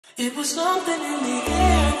It was something in the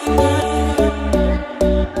air.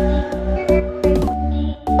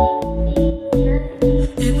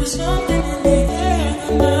 It was something in the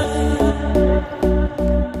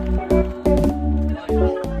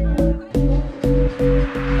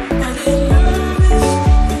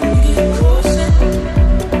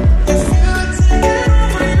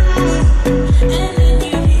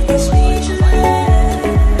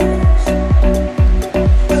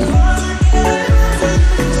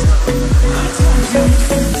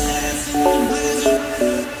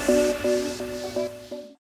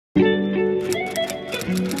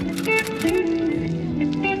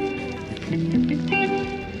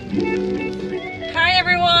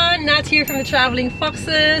here from the Traveling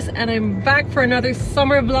Foxes, and I'm back for another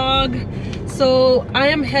summer vlog. So I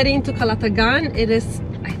am heading to Calatagan. It is,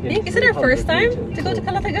 I think, is it our first time to go to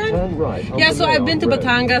Calatagan? Right. Yeah, so I've been to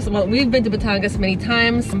Batangas. Well, we've been to Batangas many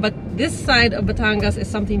times, but this side of Batangas is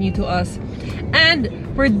something new to us. And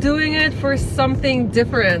we're doing it for something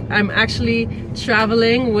different. I'm actually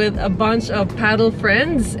traveling with a bunch of paddle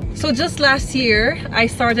friends. So just last year, I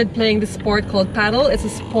started playing the sport called Padel. It's a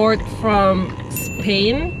sport from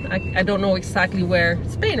Spain. I don't know exactly where.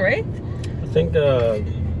 Spain, right? I think, I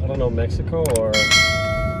don't know, Mexico, or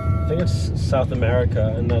I think it's South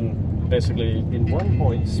America, and then basically in one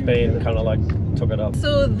point Spain kind of like took it up.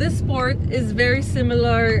 So this sport is very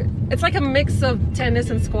similar. It's like a mix of tennis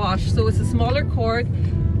and squash. So it's a smaller court.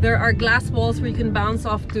 There are glass balls where you can bounce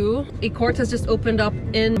off to. A court has just opened up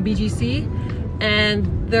in BGC, and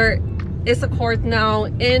there is a court now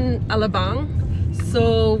in Alabang.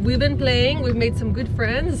 So we've been playing, we've made some good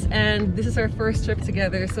friends, and this is our first trip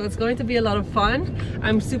together. So it's going to be a lot of fun.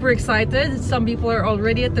 I'm super excited. Some people are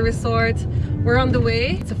already at the resort. We're on the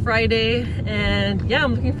way. It's a Friday, and yeah,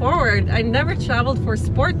 I'm looking forward. I never traveled for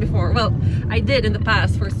sport before. Well, I did in the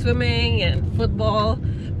past for swimming and football,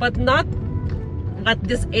 but not at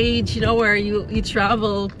this age, you know, where you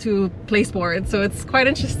travel to play sports. So it's quite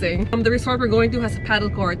interesting. The resort we're going to has a paddle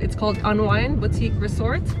court. It's called Unwind Boutique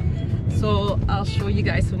Resort. So I'll show you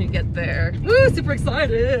guys when you get there. Woo, super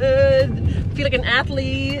excited! Feel like an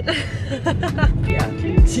athlete. Yeah,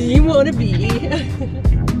 team wannabe.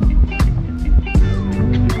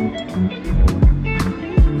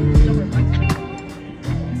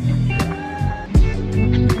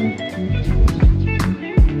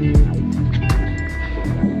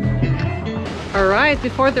 Alright,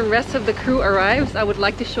 before the rest of the crew arrives, I would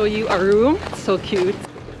like to show you our room. It's so cute.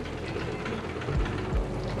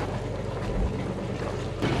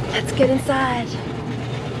 Let's get inside.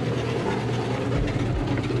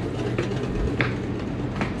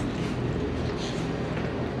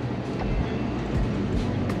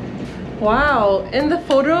 Wow, in the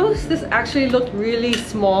photos, this actually looked really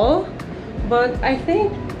small, but I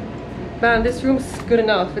think, man, this room's good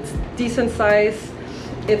enough. It's decent size.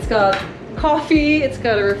 It's got coffee, it's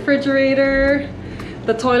got a refrigerator.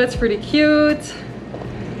 The toilet's pretty cute.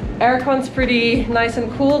 Aircon's pretty nice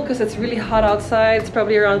and cool because it's really hot outside. It's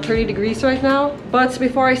probably around 30 degrees right now. But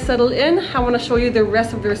before I settle in, I want to show you the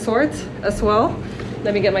rest of the resort as well.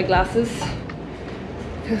 Let me get my glasses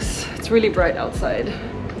because it's really bright outside.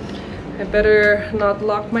 I better not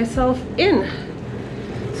lock myself in,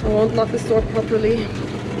 so I won't lock this door properly.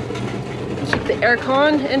 Keep the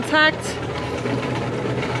aircon intact.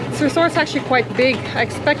 This resort's actually quite big. I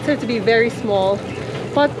expect it to be very small.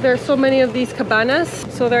 But there are so many of these cabanas.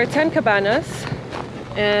 So there are 10 cabanas.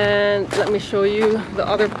 And let me show you the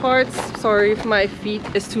other parts. Sorry if my feet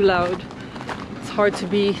is too loud. It's hard to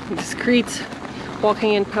be discreet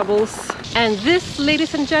walking in pebbles. And this,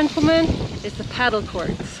 ladies and gentlemen, is the paddle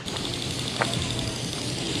court.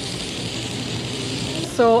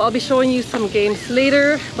 So I'll be showing you some games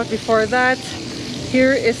later. But before that,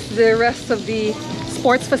 here is the rest of the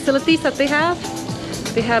sports facilities that they have.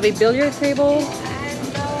 They have a billiard table.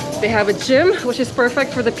 They have a gym, which is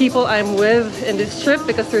perfect for the people I'm with in this trip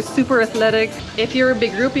because they're super athletic. If you're a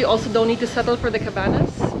big group, you also don't need to settle for the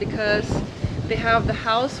cabanas because they have the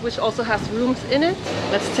house, which also has rooms in it.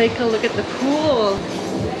 Let's take a look at the pool.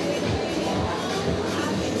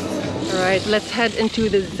 All right, let's head into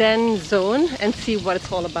the Zen zone and see what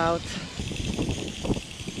it's all about.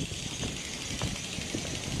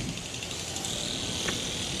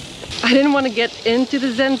 I didn't want to get into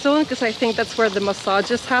the Zen zone because I think that's where the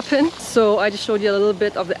massages happen. So I just showed you a little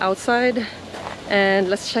bit of the outside, and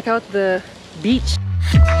let's check out the beach.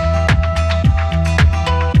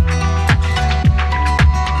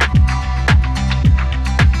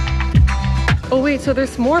 Oh wait, so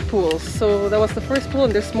there's more pools. So that was the first pool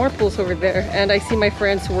and there's more pools over there. And I see my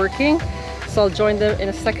friends working, so I'll join them in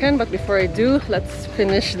a second. But before I do, let's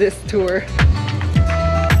finish this tour.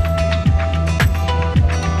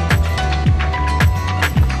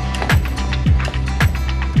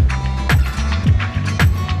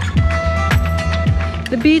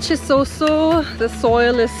 beach is so-so. The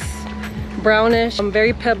soil is brownish,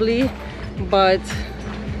 very pebbly, but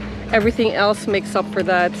everything else makes up for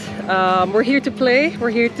that. We're here to play.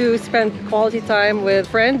 We're here to spend quality time with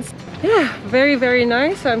friends. Yeah, very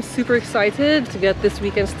nice. I'm super excited to get this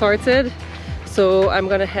weekend started. So I'm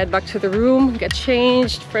gonna head back to the room, get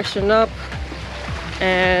changed, freshen up,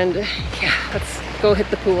 and yeah, let's go hit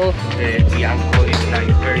the pool. The ankle is like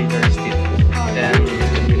very stiff.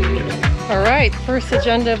 All right, first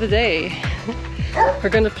agenda of the day. We're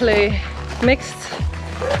gonna play mixed.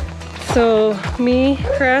 So me,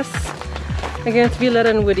 Cress, against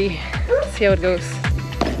Violetta and Woody. Let's see how it goes.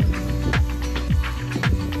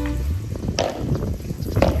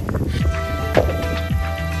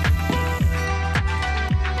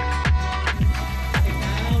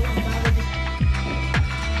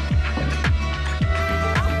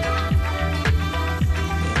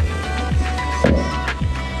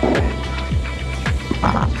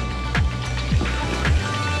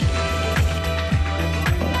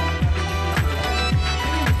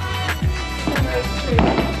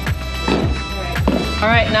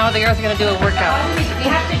 Alright, now the girls are gonna do a workout. We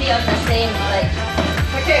have to be on the same, like...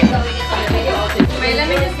 Okay, so we get on the video. Wait, let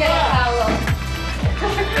me just get a towel.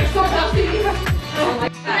 It's so healthy. Oh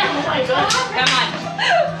my god. Come on.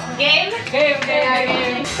 Game?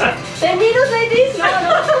 Game. 10 minutes like this? No.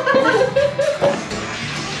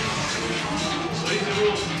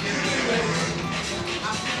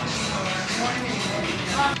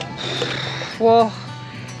 Whoa,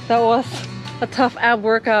 that was a tough ab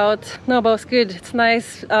workout. No, but it was good. It's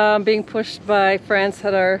nice being pushed by friends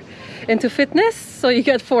that are into fitness, so you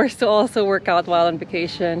get forced to also work out while on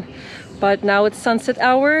vacation. But now it's sunset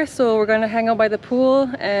hour, so we're gonna hang out by the pool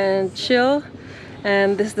and chill.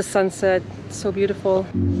 And this is the sunset. It's so beautiful.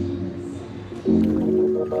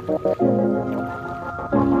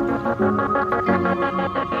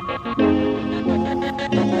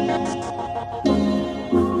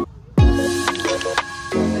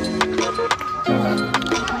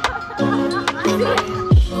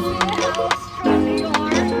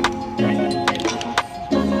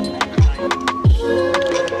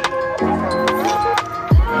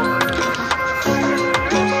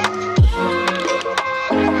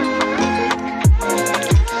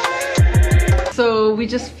 So we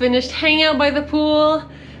just finished hanging out by the pool,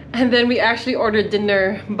 and then we actually ordered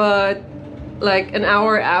dinner, but like an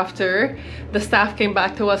hour after, the staff came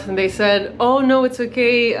back to us and they said, oh no, it's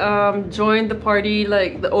okay, join the party,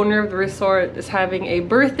 like the owner of the resort is having a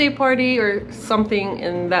birthday party or something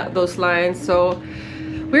in those lines. So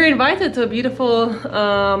we were invited to a beautiful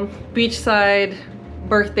beachside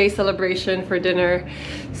birthday celebration for dinner.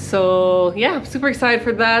 So yeah, I'm super excited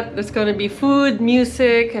for that. There's gonna be food,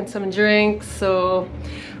 music, and some drinks. So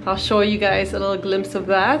I'll show you guys a little glimpse of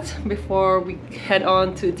that before we head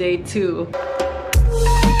on to day 2.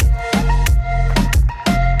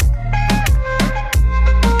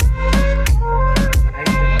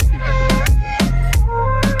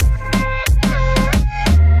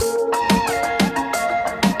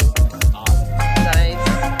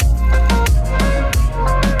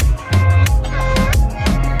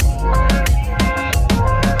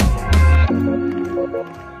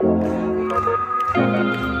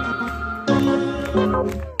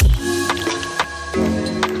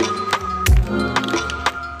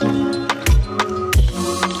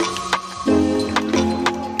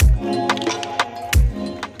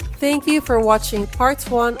 Thank you for watching part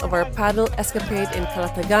 1 of our paddle escapade in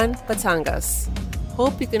Calatagan, Batangas.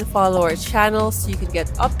 Hope you can follow our channel so you can get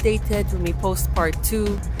updated when we post part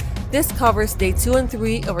 2. This covers day 2 and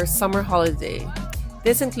 3 of our summer holiday.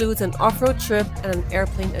 This includes an off-road trip and an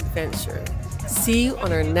airplane adventure. See you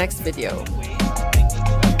on our next video.